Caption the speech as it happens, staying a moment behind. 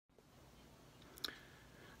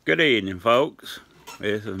Good evening, folks.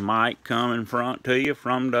 This is Mike coming front to you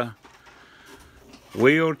from the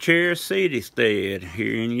Wheelchair City stead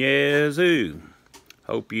here in Yazoo.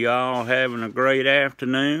 Hope you all having a great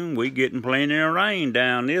afternoon. We getting plenty of rain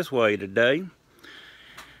down this way today.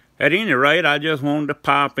 At any rate, I just wanted to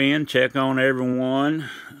pop in, check on everyone.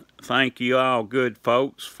 Thank you all good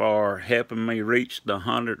folks for helping me reach the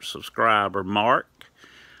 100 subscriber mark.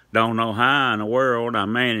 Don't know how in the world I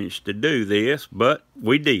managed to do this, but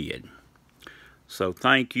we did. So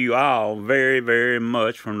thank you all very, very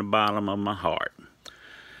much from the bottom of my heart.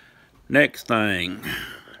 Next thing,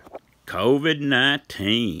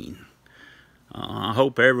 COVID-19. I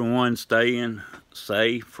hope everyone's staying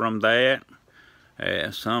safe from that.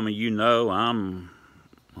 As some of you know, I'm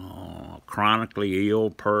a chronically ill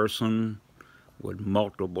person with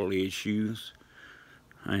multiple issues.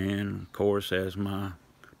 And of course, as my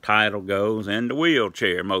title goes, in the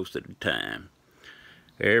wheelchair most of the time.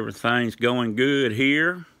 Everything's going good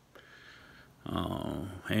here.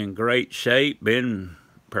 In great shape. Been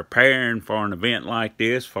preparing for an event like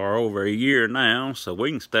this for over a year now, so we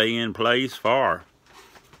can stay in place for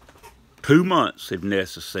 2 months if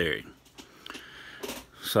necessary.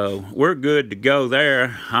 So we're good to go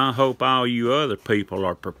there. I hope all you other people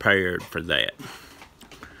are prepared for that.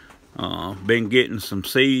 Been getting some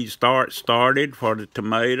seed started for the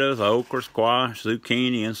tomatoes, okra, squash,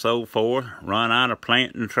 zucchini, and so forth. Run out of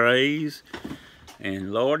planting trays.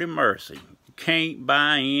 And Lordy mercy, can't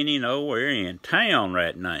buy any nowhere in town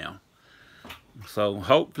right now. So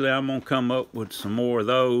hopefully I'm going to come up with some more of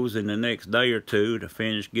those in the next day or two to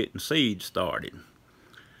finish getting seeds started.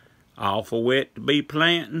 Awful wet to be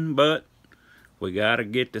planting, but we got to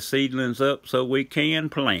get the seedlings up so we can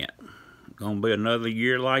plant. Gonna be another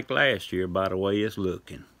year like last year by the way it's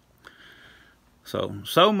looking.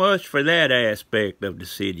 So much for that aspect of the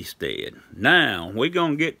city stead. Now we're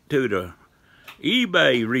gonna get to the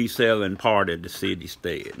eBay reselling part of the city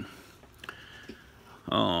stead.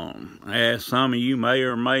 As some of you may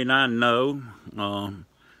or may not know,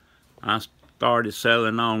 I started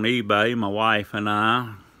selling on eBay, my wife and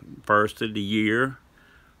I, first of the year,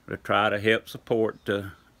 to try to help support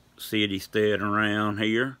the city stead around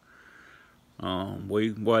here.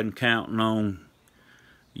 We wasn't counting on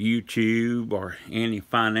YouTube or any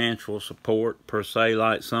financial support per se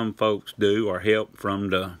like some folks do, or help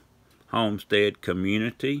from the homestead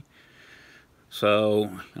community.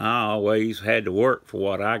 So I always had to work for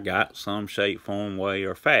what I got, some shape, form, way,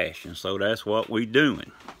 or fashion. So that's what we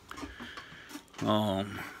doing. The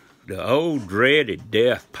old dreaded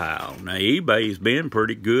death pile. Now eBay's been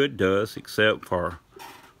pretty good to us, except for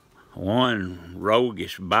one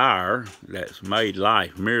roguish buyer that's made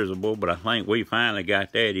life miserable, but I think we finally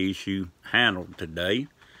got that issue handled today.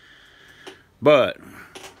 But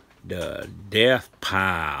the death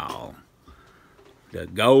pile, the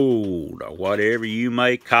gold, or whatever you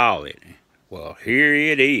may call it, well, here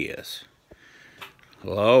it is.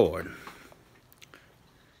 Lord,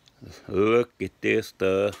 look at this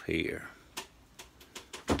stuff here.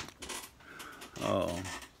 Oh,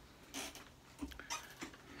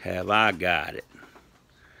 have I got it.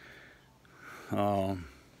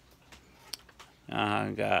 I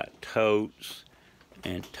got totes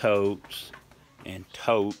and totes and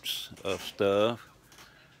totes of stuff.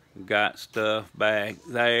 Got stuff back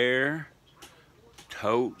there,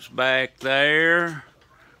 totes back there.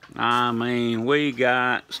 I mean, we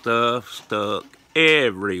got stuff stuck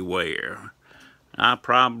everywhere. I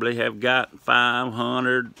probably have got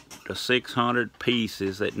 500 to 600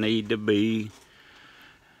 pieces that need to be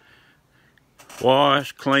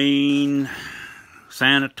washed, cleaned,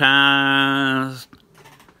 sanitized,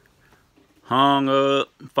 hung up,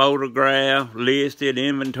 photographed, listed,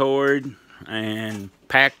 inventoried, and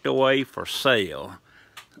packed away for sale.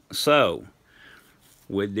 So,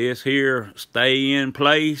 with this here stay in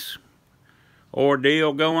place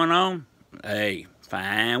ordeal going on, hey,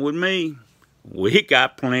 fine with me. We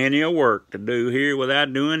got plenty of work to do here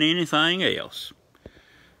without doing anything else.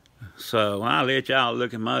 So I'll let y'all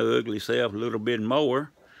look at my ugly self a little bit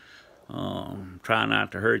more. Try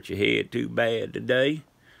not to hurt your head too bad today.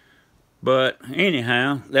 But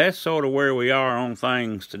anyhow, that's sort of where we are on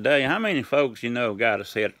things today. How many folks you know got a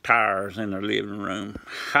set of tires in their living room?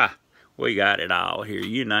 Ha! We got it all here.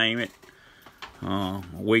 You name it.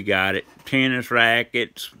 We got it. Tennis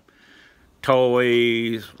rackets,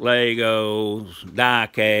 toys, Legos,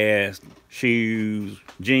 die-cast, shoes,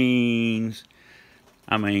 jeans.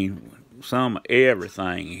 I mean, some of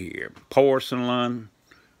everything here. Porcelain,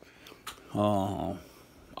 artwork.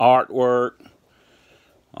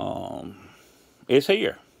 It's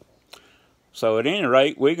here. So at any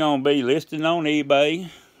rate, we're going to be listed on eBay.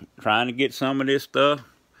 trying to get some of this stuff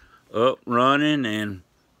up running, and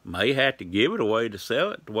may have to give it away to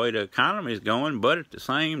sell it the way the economy is going. But at the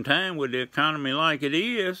same time, with the economy like it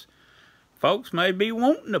is, folks may be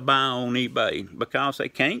wanting to buy on eBay because they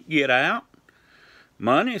can't get out.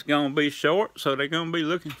 Money's going to be short, so they're going to be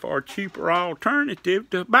looking for a cheaper alternative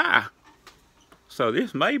to buy. So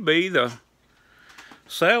this may be the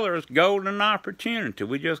seller's golden opportunity.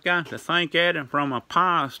 We just got to think at it from a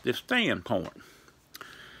positive standpoint.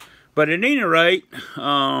 But at any rate,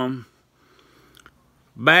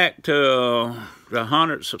 back to the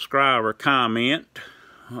 100 subscriber comment.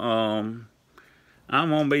 I'm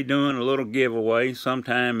going to be doing a little giveaway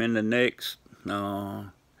sometime in the next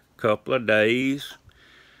couple of days.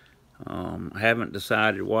 I haven't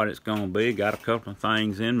decided what it's going to be. Got a couple of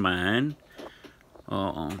things in mind.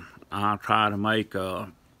 I'll try to make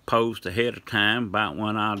a post ahead of time about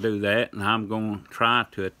when I'll do that, and I'm going to try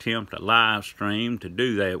to attempt a live stream to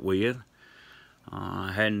do that with.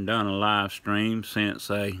 I hadn't done a live stream since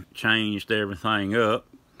they changed everything up.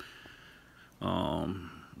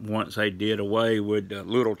 Once they did away with the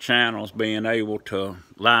little channels being able to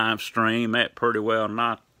live stream, that pretty well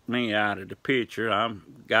knocked me out of the picture.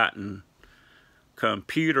 I've gotten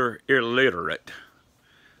computer illiterate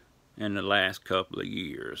in the last couple of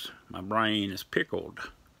years. My brain is pickled.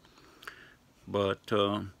 But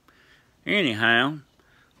anyhow,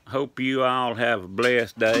 hope you all have a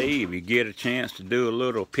blessed day. If you get a chance to do a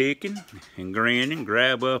little picking and grinning,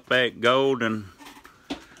 grab up that golden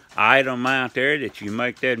item out there that you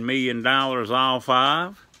make that $1 million off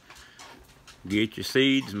of. Get your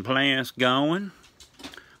seeds and plants going.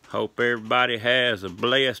 Hope everybody has a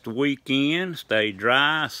blessed weekend. Stay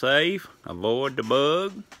dry, safe, avoid the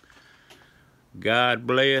bug. God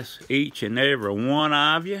bless each and every one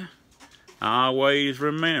of you. Always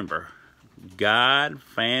remember, God,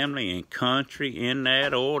 family, and country in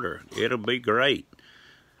that order. It'll be great.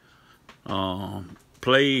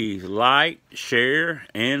 Please like, share,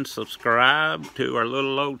 and subscribe to our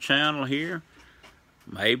little old channel here.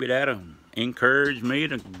 Maybe that'll encourage me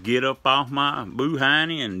to get up off my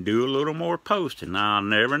boo-hiney and do a little more posting. I'll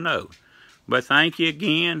never know. But thank you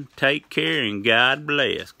again. Take care and God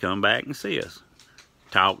bless. Come back and see us.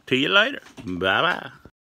 Talk to you later. Bye-bye.